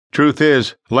Truth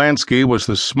is, Lansky was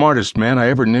the smartest man I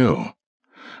ever knew.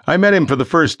 I met him for the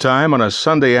first time on a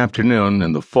Sunday afternoon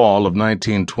in the fall of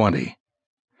 1920.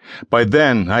 By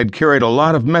then, I'd carried a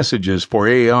lot of messages for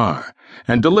AR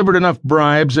and delivered enough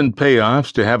bribes and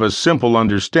payoffs to have a simple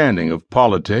understanding of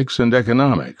politics and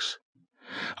economics.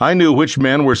 I knew which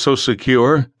men were so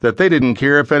secure that they didn't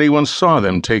care if anyone saw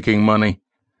them taking money.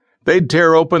 They'd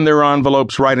tear open their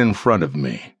envelopes right in front of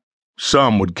me.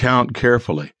 Some would count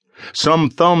carefully. Some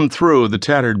thumbed through the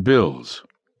tattered bills.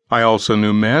 I also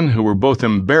knew men who were both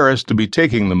embarrassed to be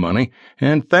taking the money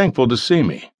and thankful to see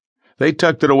me. They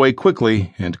tucked it away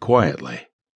quickly and quietly.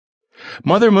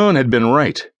 Mother Moon had been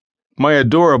right. My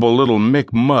adorable little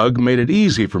Mick mug made it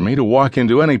easy for me to walk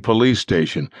into any police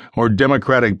station or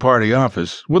Democratic Party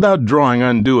office without drawing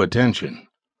undue attention.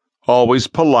 Always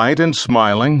polite and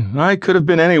smiling, I could have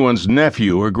been anyone's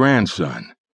nephew or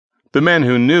grandson. The men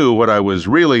who knew what I was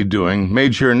really doing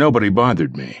made sure nobody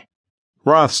bothered me.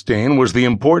 Rothstein was the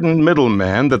important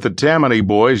middleman that the Tammany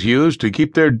boys used to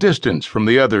keep their distance from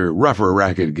the other rougher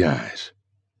racket guys.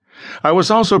 I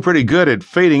was also pretty good at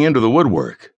fading into the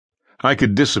woodwork. I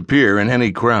could disappear in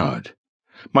any crowd.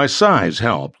 My size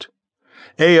helped.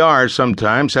 AR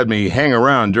sometimes had me hang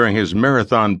around during his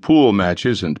marathon pool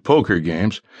matches and poker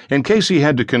games in case he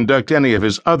had to conduct any of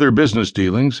his other business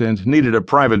dealings and needed a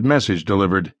private message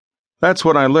delivered. That's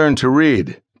when I learned to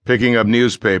read, picking up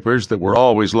newspapers that were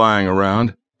always lying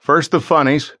around, first the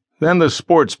funnies, then the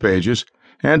sports pages,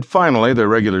 and finally the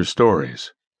regular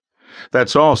stories.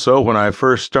 That's also when I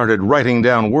first started writing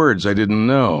down words I didn't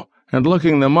know and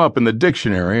looking them up in the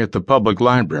dictionary at the public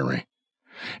library.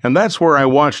 And that's where I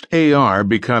watched AR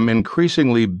become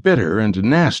increasingly bitter and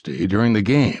nasty during the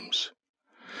games.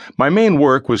 My main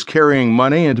work was carrying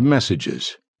money and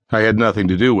messages. I had nothing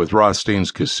to do with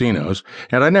Rothstein's casinos,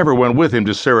 and I never went with him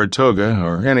to Saratoga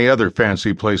or any other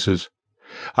fancy places.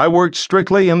 I worked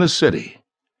strictly in the city.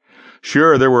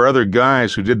 Sure, there were other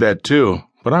guys who did that too,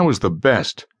 but I was the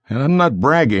best, and I'm not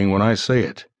bragging when I say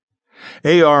it.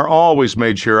 AR always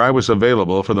made sure I was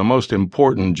available for the most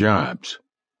important jobs.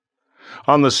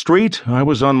 On the street, I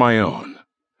was on my own.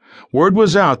 Word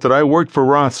was out that I worked for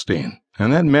Rothstein,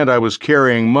 and that meant I was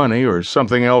carrying money or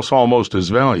something else almost as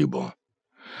valuable.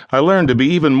 I learned to be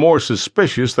even more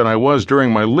suspicious than I was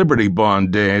during my Liberty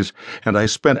Bond days, and I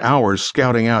spent hours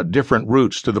scouting out different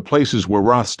routes to the places where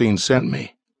Rothstein sent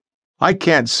me. I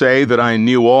can't say that I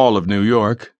knew all of New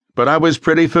York, but I was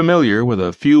pretty familiar with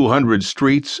a few hundred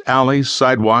streets, alleys,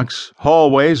 sidewalks,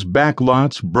 hallways,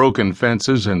 backlots, broken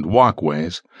fences, and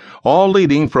walkways, all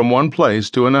leading from one place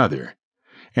to another,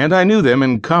 and I knew them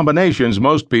in combinations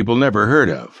most people never heard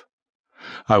of.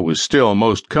 I was still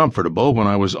most comfortable when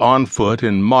I was on foot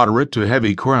in moderate to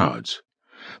heavy crowds.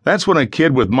 That's when a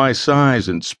kid with my size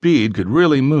and speed could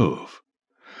really move.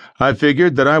 I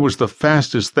figured that I was the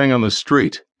fastest thing on the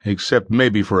street, except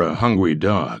maybe for a hungry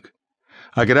dog.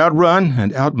 I could outrun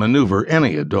and outmaneuver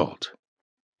any adult.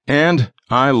 And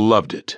I loved it.